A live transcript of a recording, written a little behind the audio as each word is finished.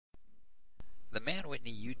The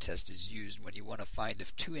Mann-Whitney U test is used when you want to find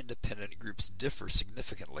if two independent groups differ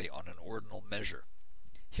significantly on an ordinal measure.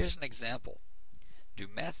 Here's an example. Do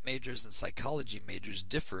math majors and psychology majors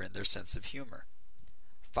differ in their sense of humor?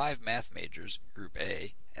 5 math majors, Group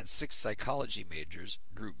A, and 6 psychology majors,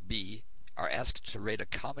 Group B, are asked to rate a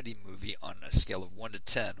comedy movie on a scale of 1 to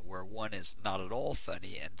 10, where 1 is not at all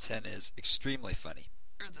funny and 10 is extremely funny.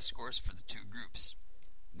 Here are the scores for the two groups.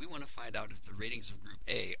 We want to find out if the ratings of Group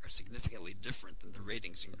A are significantly different than the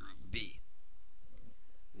ratings in Group B.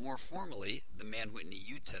 More formally, the Mann-Whitney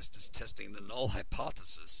U test is testing the null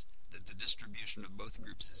hypothesis that the distribution of both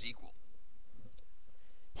groups is equal.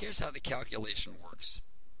 Here's how the calculation works.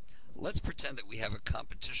 Let's pretend that we have a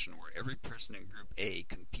competition where every person in Group A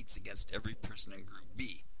competes against every person in Group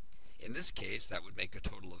B. In this case, that would make a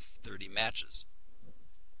total of 30 matches.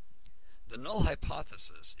 The null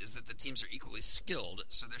hypothesis is that the teams are equally skilled,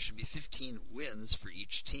 so there should be 15 wins for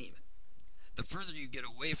each team. The further you get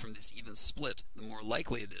away from this even split, the more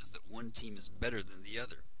likely it is that one team is better than the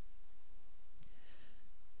other.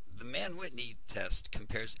 The Mann-Whitney test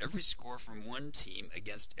compares every score from one team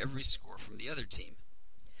against every score from the other team.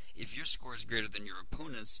 If your score is greater than your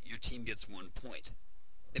opponent's, your team gets 1 point.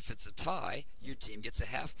 If it's a tie, your team gets a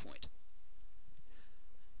half point.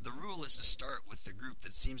 The rule is to start with the group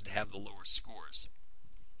that seems to have the lower scores.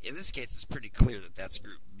 In this case, it's pretty clear that that's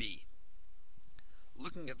Group B.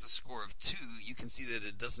 Looking at the score of 2, you can see that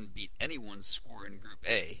it doesn't beat anyone's score in Group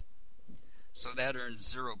A, so that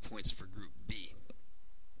earns 0 points for Group B.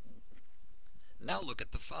 Now look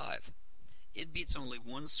at the 5. It beats only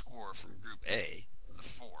one score from Group A, the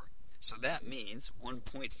 4, so that means 1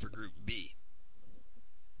 point for Group B.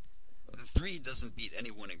 The 3 doesn't beat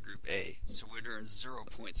anyone in Group A, so it earns 0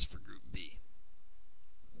 points for Group B.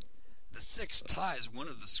 The 6 ties one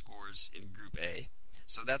of the scores in Group A,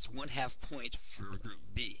 so that's 1/2 point for Group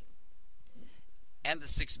B. And the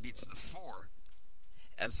 6 beats the 4,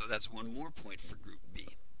 and so that's 1 more point for Group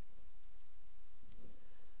B.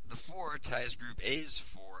 The 4 ties Group A's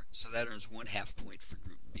 4, so that earns 1/2 point for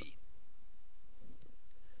Group B.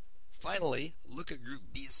 Finally, look at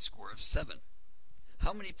Group B's score of 7.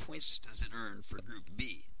 How many points does it earn for Group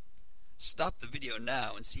B? Stop the video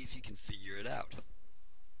now and see if you can figure it out.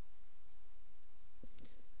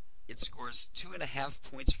 It scores 2.5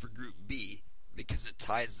 points for Group B because it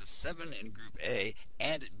ties the 7 in Group A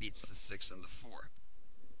and it beats the 6 and the 4.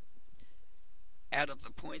 Add up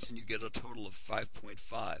the points and you get a total of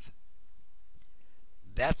 5.5.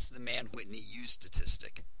 That's the Mann-Whitney U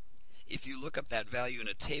statistic. If you look up that value in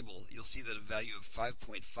a table, you'll see that a value of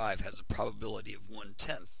 5.5 has a probability of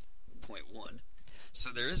 1/10, 0.1,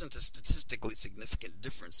 so there isn't a statistically significant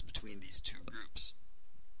difference between these two groups.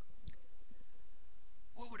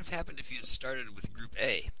 What would have happened if you had started with Group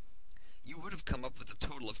A? You would have come up with a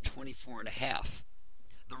total of 24.5.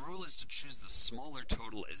 The rule is to choose the smaller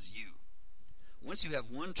total as U. Once you have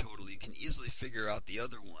one total, you can easily figure out the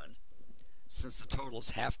other one, since the totals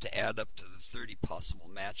have to add up to the 30 possible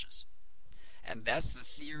matches. And that's the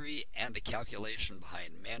theory and the calculation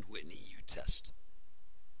behind Mann-Whitney U test.